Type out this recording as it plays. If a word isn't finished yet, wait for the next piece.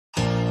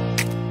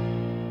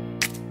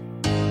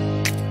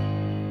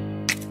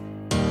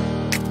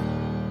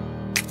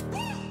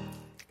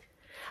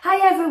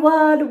Hi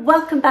everyone,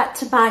 welcome back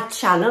to my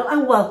channel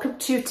and welcome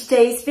to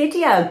today's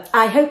video.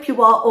 I hope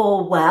you are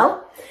all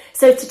well.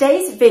 So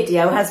today's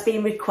video has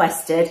been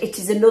requested. It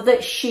is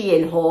another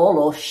SHEIN haul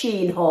or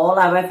SHEIN haul,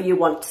 however you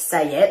want to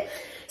say it.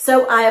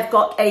 So I have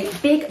got a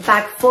big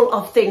bag full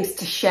of things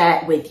to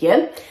share with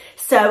you.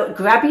 So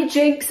grab your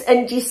drinks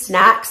and your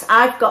snacks.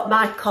 I've got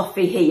my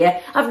coffee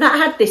here. I've not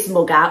had this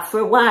mug out for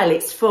a while.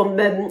 It's from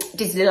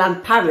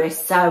Disneyland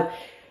Paris, so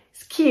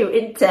it's cute,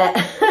 isn't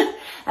it?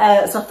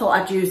 So I thought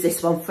I'd use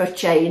this one for a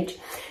change.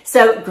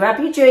 So grab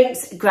your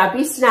drinks, grab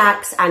your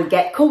snacks and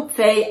get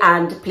comfy,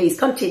 and please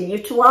continue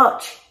to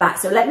watch. Right,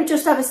 so let me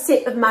just have a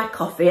sip of my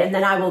coffee and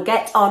then I will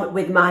get on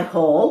with my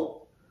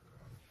haul.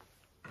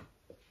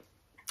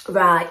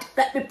 Right,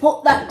 let me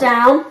put that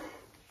down.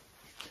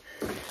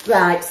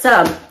 Right,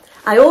 so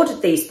I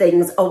ordered these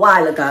things a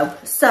while ago,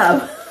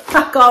 so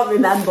I can't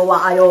remember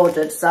what I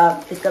ordered,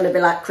 so it's going to be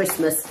like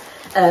Christmas,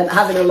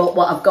 having a look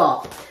what I've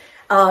got.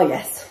 Oh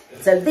yes.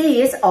 So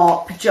these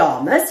are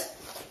pyjamas.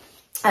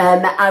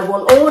 I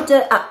will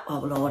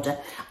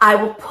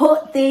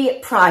put the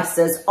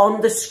prices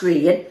on the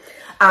screen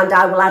and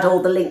I will add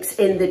all the links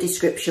in the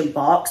description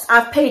box.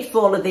 I've paid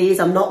for all of these.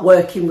 I'm not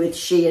working with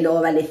SHEIN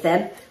or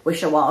anything.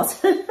 Wish I was.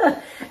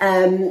 But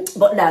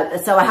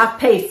no, so I have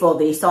paid for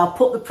these. So I'll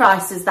put the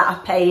prices that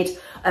I paid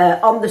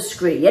on the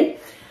screen.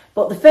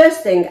 But the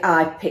first thing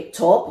I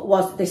picked up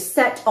was this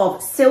set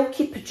of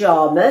silky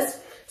pyjamas.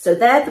 So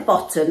they're the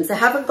bottoms. They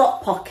haven't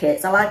got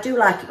pockets. I do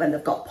like it when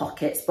they've got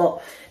pockets,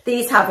 but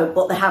these haven't,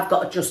 but they have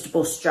got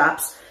adjustable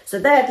straps. So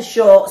they're the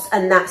shorts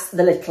and that's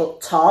the little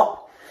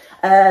top.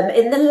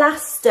 In the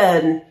last,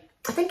 I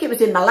think it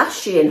was in my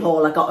last SHEIN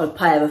haul, I got a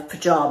pair of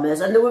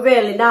pyjamas and they were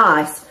really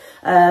nice.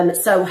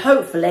 So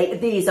hopefully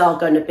these are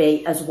going to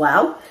be as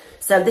well.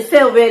 So they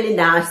feel really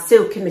nice,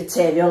 silky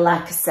material,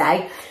 like I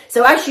say.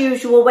 So as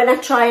usual, when I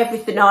try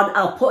everything on,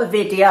 I'll put a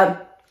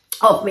video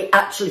of me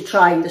actually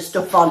trying the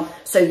stuff on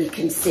so you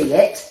can see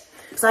it.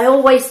 So I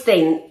always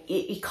think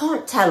you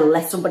can't tell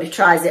unless somebody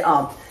tries it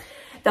on.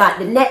 Right,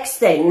 the next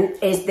thing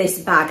is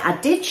this bag. I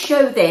did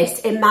show this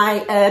in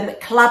my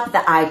collab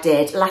that I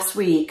did last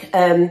week,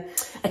 a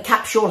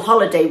capsule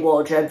holiday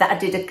wardrobe that I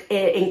did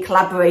in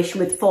collaboration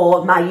with 4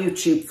 of my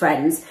YouTube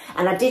friends,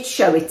 and I did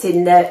show it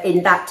in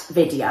that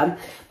video.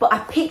 But I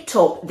picked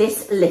up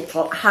this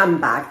little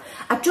handbag.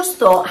 I just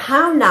thought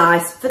how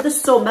nice for the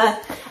summer,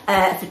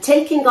 for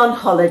taking on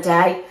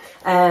holiday.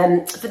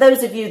 For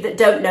those of you that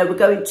don't know, we're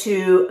going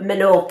to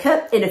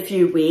Menorca in a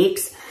few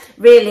weeks.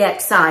 Really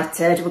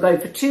excited. We're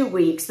going for 2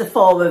 weeks, the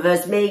 4 of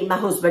us, me, my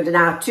husband and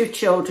our 2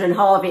 children,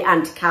 Harvey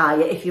and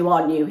Kaya, if you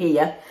are new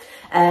here.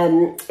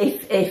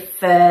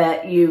 If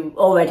you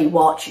already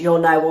watch, you'll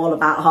know all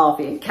about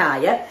Harvey and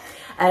Kaya.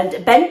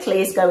 And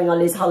Bentley is going on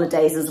his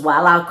holidays as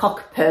well, our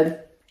cockapoo.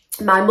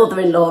 My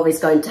mother-in-law is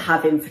going to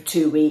have him for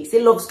 2 weeks. He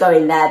loves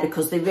going there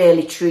because they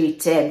really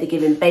treat him. They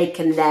give him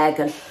bacon and egg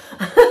and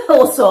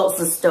all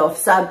sorts of stuff.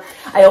 So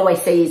I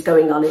always say he's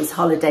going on his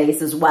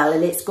holidays as well.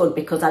 And it's good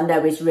because I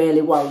know he's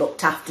really well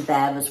looked after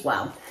there as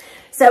well.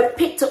 So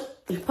picked up,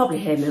 you probably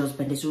hear my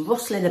husband is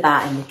rustling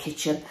about in the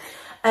kitchen.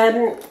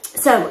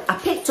 So I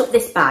picked up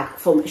this bag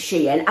from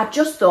SHEIN. I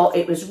just thought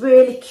it was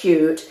really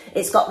cute.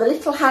 It's got the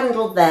little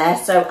handle there,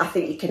 so I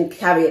think you can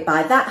carry it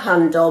by that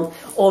handle,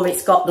 or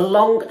it's got the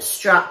long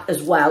strap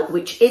as well,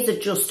 which is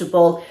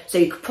adjustable, so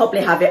you could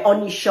probably have it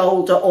on your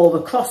shoulder or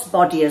across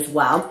body as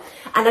well.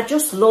 And I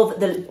just love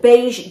the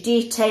beige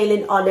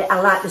detailing on it.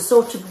 I like the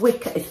sort of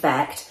wicker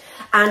effect.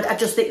 And I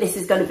just think this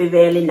is going to be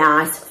really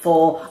nice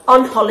for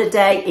on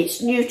holiday. It's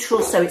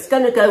neutral, so it's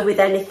going to go with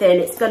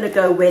anything. It's going to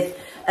go with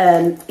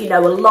you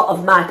know, a lot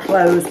of my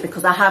clothes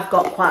because I have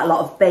got quite a lot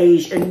of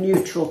beige and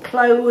neutral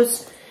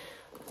clothes.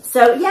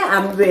 So yeah,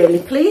 I'm really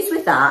pleased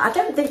with that. I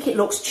don't think it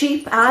looks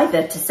cheap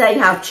either. To say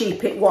how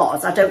cheap it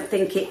was, I don't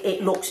think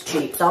it looks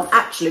cheap. So I'm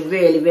actually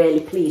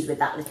really pleased with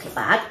that little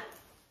bag.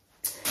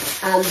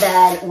 And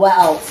then what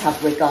else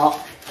have we got?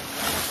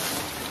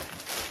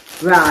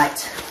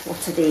 Right,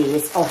 what are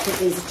these? Oh, I think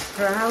these are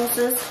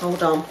trousers.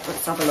 Hold on,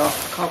 let's have a look.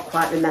 I can't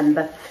quite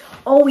remember.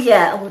 Oh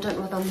yeah, oh, I don't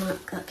know whether I'm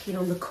that keen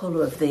on the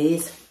colour of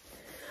these.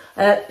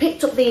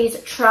 Picked up these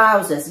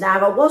trousers. Now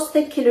I was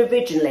thinking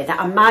originally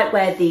that I might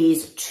wear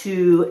these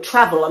to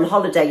travel on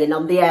holiday and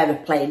on the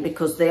aeroplane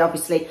because they're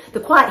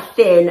quite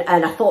thin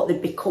and I thought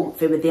they'd be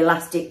comfy with the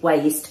elastic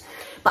waist.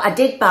 But I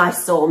did buy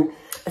some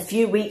a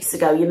few weeks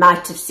ago. You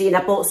might have seen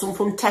I bought some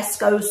from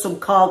Tesco's, some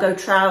cargo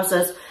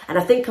trousers, and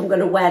I think I'm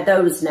going to wear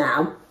those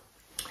now.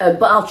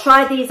 But I'll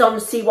try these on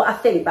and see what I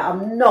think, but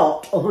I'm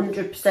not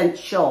 100%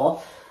 sure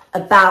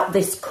about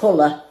this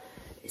colour.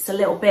 It's a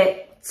little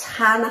bit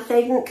tan, I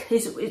think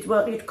is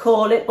what you'd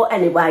call it, but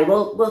anyway,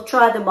 we'll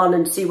try them on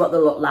and see what they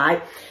look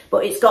like.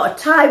 But it's got a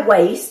tie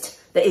waist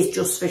that is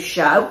just for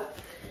show.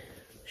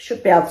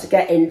 Should be able to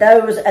get in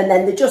those, and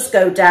then they just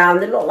go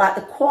down. They look like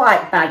they're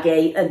quite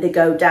baggy and they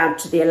go down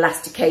to the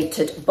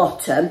elasticated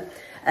bottom.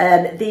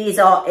 These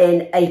are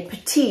in a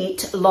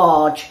petite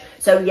large.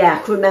 So yeah,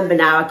 I can remember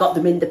now I got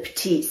them in the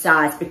petite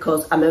size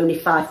because I'm only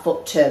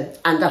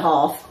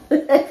 5'2.5".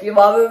 If you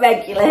are a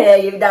regular here,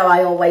 you know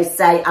I always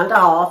say and a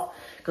half.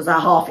 because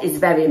our half is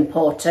very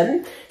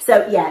important.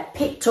 So yeah,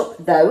 picked up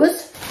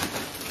those.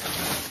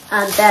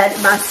 And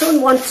then my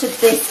son wanted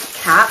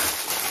this cap.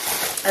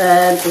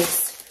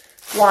 It's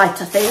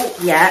white, I think.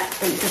 Yeah,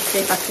 let me just see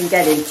if I can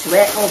get into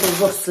it. All the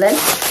rustling.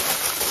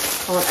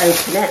 Can't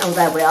open it. Oh,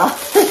 there we are.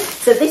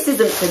 So this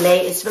isn't for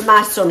me, it's for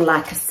my son,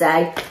 like I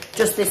say.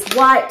 Just this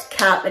white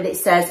cap, and it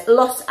says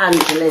Los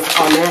Angeles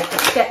on it.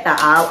 Let's get that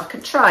out. I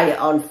can try it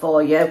on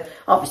for you.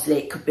 Obviously,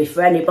 it could be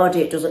for anybody.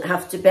 It doesn't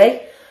have to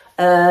be.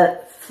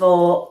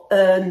 For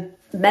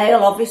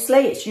male,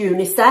 obviously, it's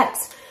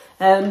unisex.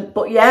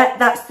 But yeah,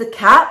 that's the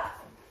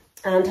cap.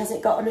 And has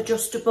it got an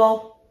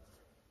adjustable?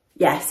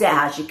 Yes, it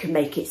has. You can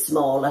make it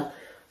smaller.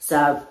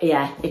 So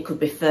yeah, it could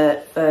be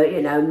for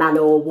you know, man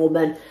or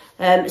woman.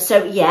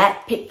 So yeah,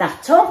 pick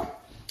that up.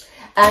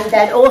 And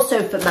then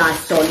also for my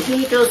son,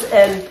 he does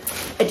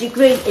a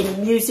degree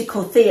in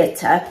musical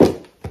theatre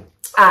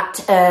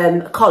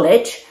at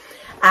college,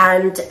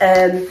 and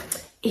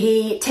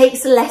he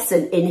takes a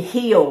lesson in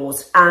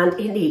heels, and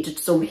he needed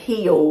some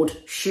heeled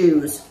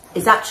shoes.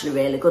 He's actually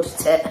really good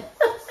at it.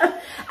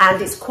 And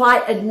it's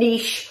quite a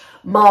niche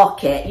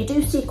market. You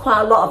do see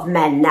quite a lot of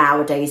men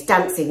nowadays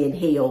dancing in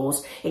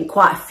heels in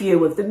quite a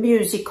few of the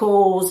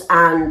musicals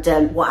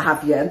and what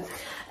have you.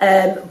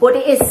 But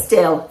it is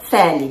still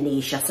fairly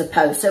niche, I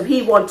suppose. So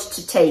he wanted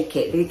to take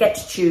it. You get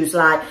to choose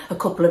like a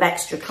couple of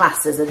extra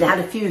classes, and they had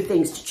a few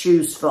things to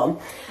choose from.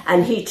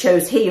 And he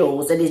chose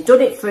heels, and he's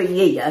done it for a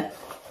year,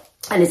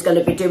 and he's going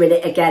to be doing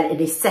it again in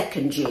his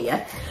second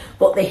year.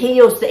 But the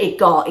heels that he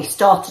got, he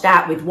started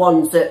out with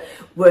ones that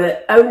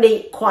were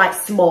only quite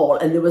small,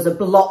 and there was a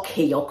block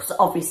heel, because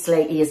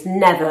obviously he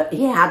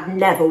had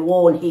never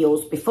worn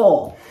heels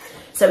before.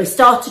 So he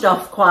started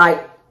off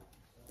quite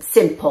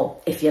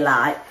simple, if you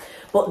like.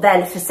 But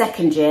then for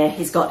second year,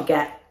 he's got to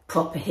get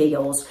proper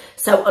heels.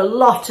 So a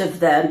lot of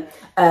them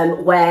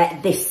wear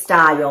this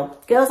style,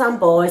 girls and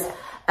boys.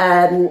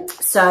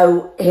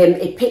 So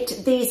he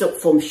picked these up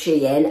from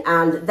SHEIN,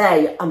 and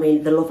I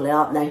mean, they're lovely,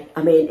 aren't they?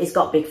 I mean, he's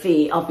got big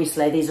feet.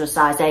 Obviously, these are a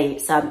size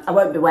 8, so I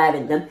won't be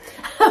wearing them.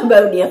 I'm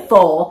only a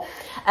 4.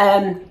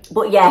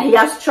 But yeah, he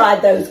has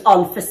tried those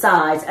on for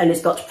size, and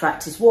he's got to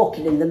practice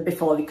walking in them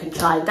before he can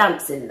try and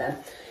dance in them.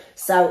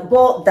 So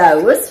bought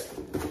those.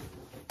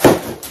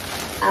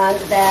 And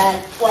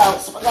then, well,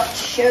 so I've got to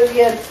show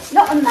you, it's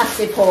not a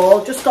massive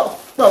haul, just got,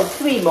 well,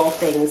 3 more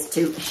things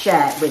to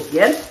share with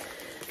you.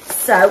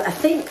 So I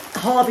think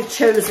Harvey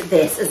chose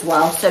this as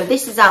well. So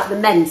this is out the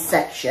men's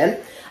section,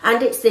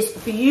 and it's this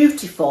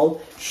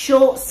beautiful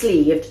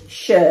short-sleeved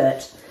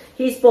shirt.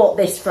 He's bought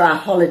this for our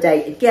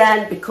holiday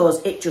again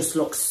because it just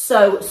looks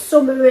so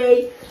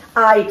summery,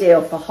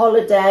 ideal for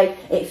holiday.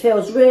 It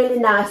feels really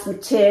nice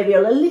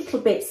material, a little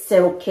bit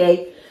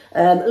silky.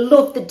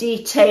 Love the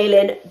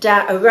detailing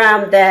down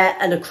around there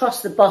and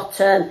across the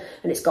bottom,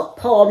 and it's got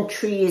palm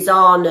trees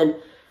on, and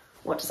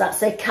what does that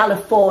say?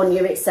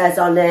 California, it says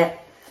on it.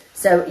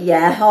 So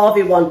yeah,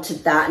 Harvey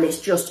wanted that, and it's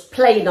just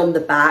plain on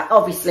the back.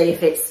 Obviously,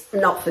 if it's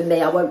not for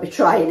me, I won't be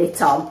trying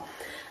it on.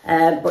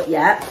 But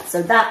yeah,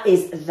 so that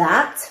is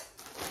that.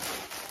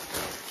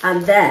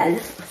 And then I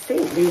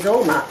think these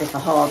all might be for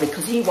Harvey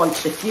because he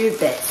wanted a few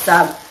bits.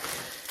 So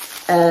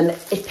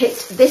he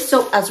picked this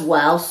up as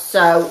well.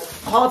 So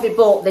Harvey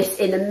bought this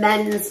in a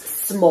men's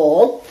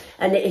small,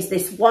 and it is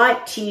this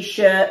white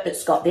t-shirt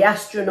that's got the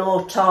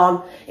astronaut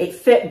on.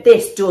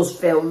 This does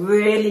feel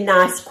really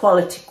nice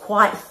quality,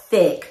 quite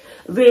thick,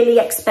 really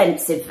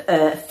expensive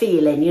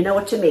feeling, you know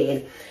what I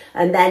mean?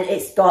 And then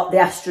it's got the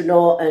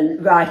astronaut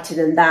and writing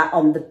and that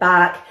on the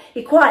back.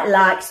 He quite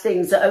likes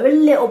things that are a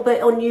little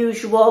bit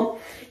unusual,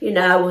 you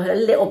know, a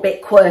little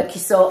bit quirky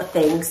sort of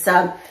thing.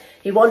 So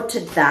he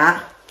wanted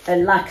that.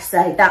 And like I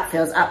say, that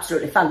feels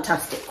absolutely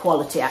fantastic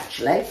quality,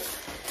 actually.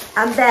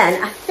 And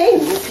then I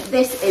think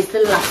this is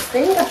the last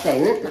thing, I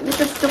think. Let me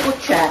just double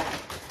check.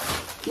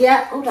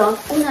 Yeah, hold on.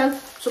 Oh, no,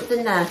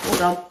 something there.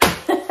 Hold on.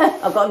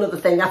 I've got another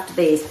thing after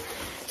these.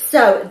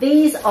 So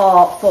these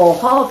are for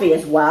Harvey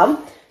as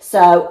well.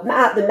 So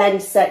at the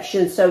men's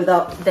section, so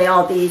that they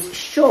are these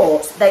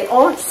shorts. They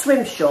aren't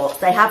swim shorts.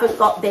 They haven't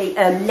got the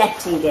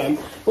netting in,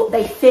 but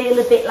they feel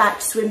a bit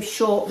like swim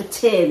short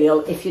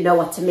material, if you know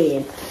what I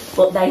mean.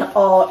 But they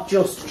are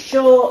just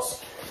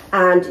shorts,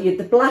 and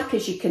the black,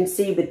 as you can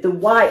see, with the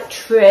white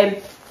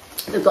trim.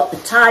 They've got the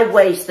tie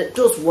waist that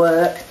does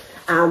work,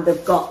 and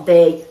they've got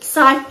the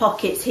side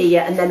pockets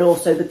here, and then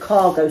also the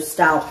cargo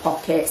style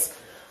pockets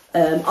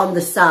on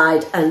the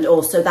side, and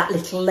also that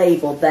little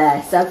label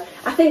there. So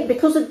I think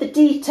because of the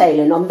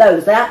detailing on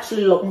those, they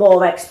actually look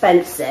more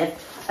expensive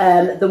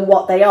than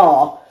what they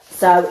are.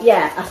 So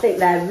yeah, I think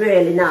they're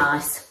really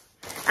nice.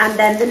 And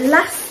then the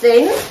last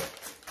thing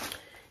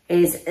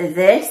is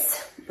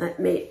this. Let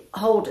me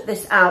hold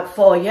this out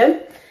for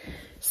you.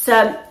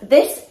 So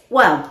this,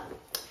 well,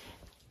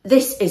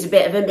 this is a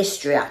bit of a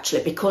mystery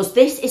actually, because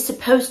this is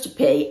supposed to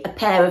be a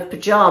pair of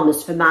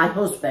pyjamas for my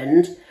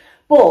husband,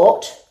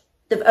 but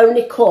they've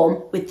only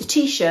come with the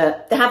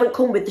t-shirt. They haven't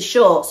come with the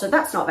shorts, so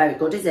that's not very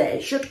good, is it?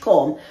 It should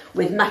come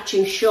with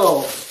matching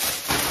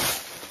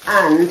shorts.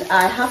 And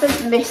I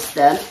haven't missed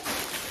them.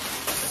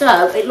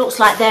 So it looks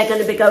like they're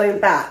going to be going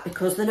back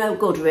because they're no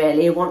good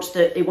really. He wants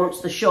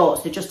the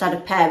shorts. They just had a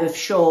pair of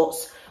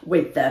shorts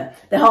with them.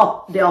 They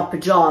are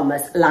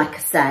pyjamas, like I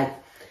say.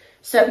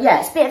 So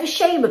yeah, it's a bit of a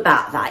shame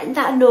about that. Isn't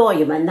that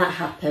annoying when that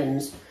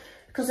happens?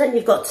 Because then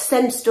you've got to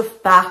send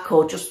stuff back,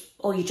 or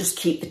you just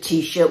keep the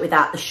t-shirt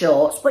without the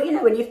shorts. But you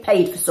know, when you've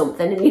paid for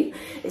something and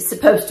it's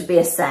supposed to be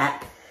a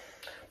set.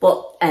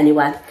 But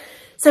anyway,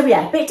 so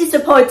yeah, a bit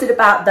disappointed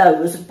about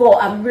those,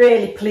 but I'm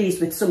really pleased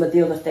with some of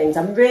the other things.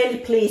 I'm really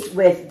pleased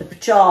with the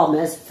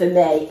pyjamas for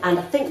me, and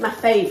I think my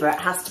favourite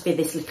has to be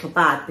this little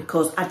bag,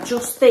 because I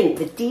just think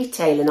the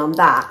detailing on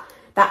that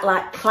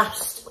like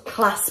clasp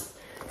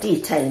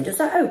detailing, does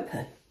that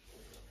open?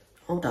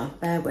 Hold on,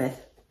 bear with.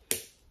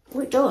 Oh,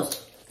 it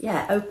does.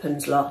 Yeah, it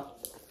opens, look.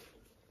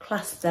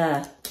 Clasp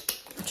there.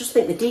 I just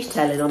think the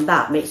detailing on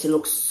that makes it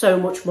look so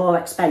much more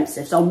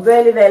expensive. So I'm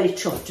really, really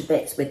chuffed to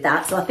bits with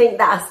that. So I think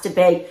that has to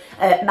be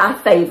my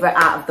favourite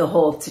out of the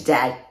haul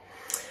today.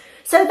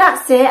 So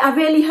that's it. I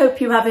really hope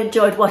you have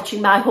enjoyed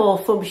watching my haul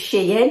from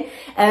SHEIN.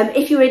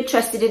 If you're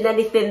interested in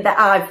anything that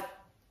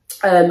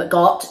I've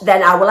got,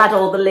 then I will add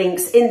all the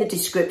links in the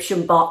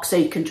description box so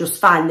you can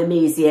just find them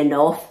easy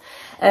enough.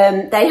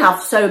 They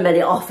have so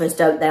many offers,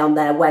 don't they, on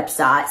their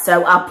website?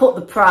 So I've put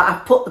the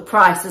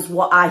price as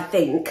what I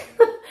think,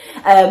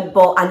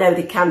 but I know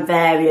they can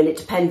vary, and it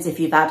depends if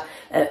you've had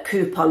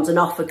coupons and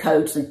offer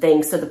codes and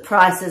things. So the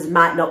prices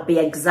might not be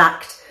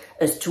exact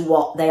as to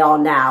what they are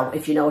now,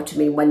 if you know what I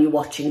mean, when you're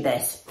watching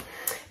this,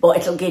 but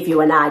it'll give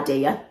you an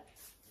idea.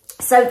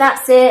 So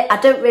that's it. I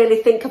don't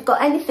really think I've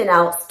got anything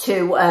else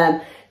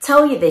to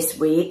tell you this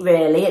week,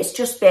 really. It's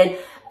just been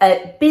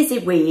a busy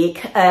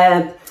week,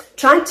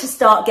 trying to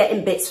start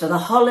getting bits for the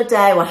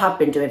holiday, or I have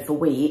been doing for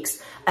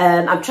weeks.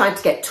 I'm trying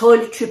to get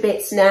toiletry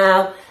bits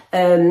now.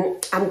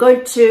 I'm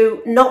going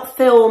to not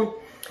film.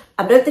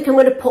 I don't think I'm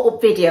going to put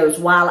up videos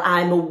while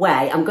I'm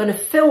away. I'm going to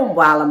film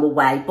while I'm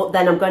away, but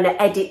then I'm going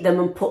to edit them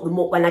and put them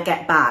up when I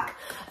get back.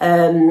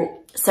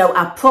 So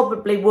I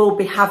probably will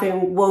be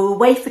we're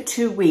away for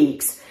 2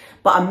 weeks,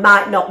 but I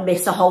might not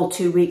miss a whole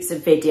 2 weeks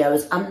of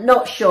videos. I'm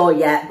not sure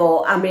yet,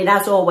 but I mean,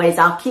 as always,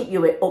 I'll keep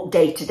you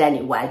updated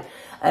anyway.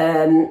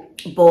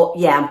 But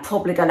yeah, I'm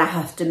probably going to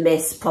have to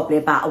miss probably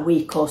about a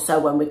week or so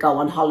when we go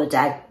on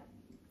holiday,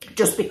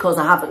 just because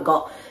I haven't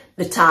got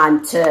the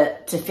time to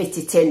fit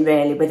it in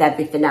really with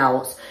everything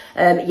else.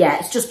 Yeah,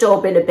 it's just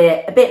all been a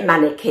bit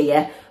manic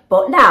here,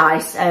 but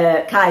nice.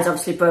 Kai's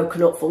obviously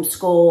broken up from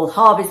school.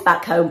 Harvey's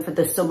back home for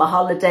the summer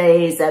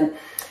holidays, and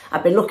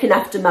I've been looking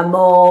after my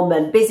mum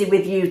and busy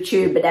with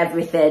YouTube and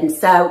everything.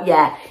 So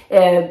yeah,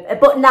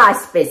 but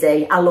nice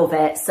busy. I love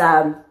it.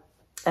 So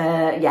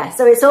yeah,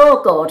 so it's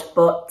all good,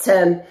 but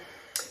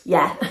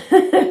yeah,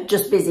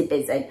 just busy.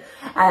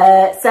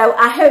 So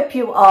I hope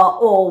you are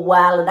all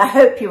well, and I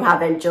hope you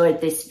have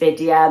enjoyed this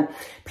video.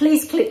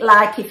 Please click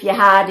like if you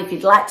had. If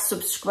you'd like to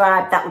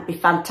subscribe, that would be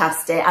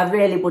fantastic. I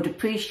really would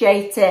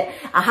appreciate it.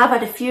 I have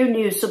had a few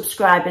new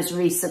subscribers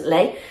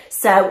recently,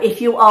 so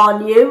if you are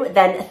new,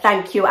 then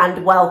thank you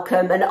and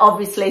welcome. And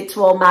obviously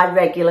to all my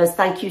regulars,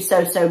 thank you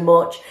so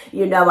much.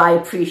 You know I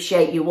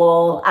appreciate you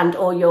all, and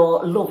all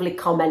your lovely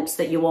comments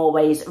that you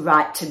always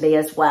write to me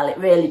as well. It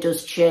really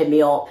does cheer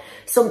me up.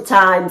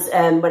 Sometimes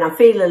when I'm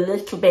feeling a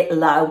little bit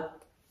low,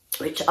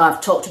 which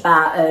I've talked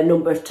about a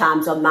number of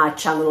times on my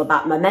channel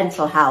about my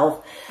mental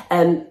health,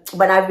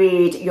 when I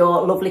read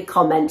your lovely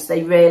comments,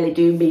 they really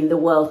do mean the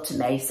world to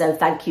me. So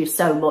thank you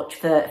so much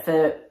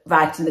for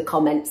writing the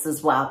comments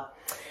as well.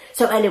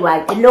 So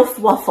anyway, enough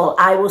waffle.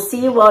 I will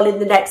see you all in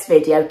the next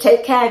video.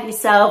 Take care of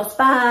yourselves.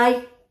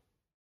 Bye.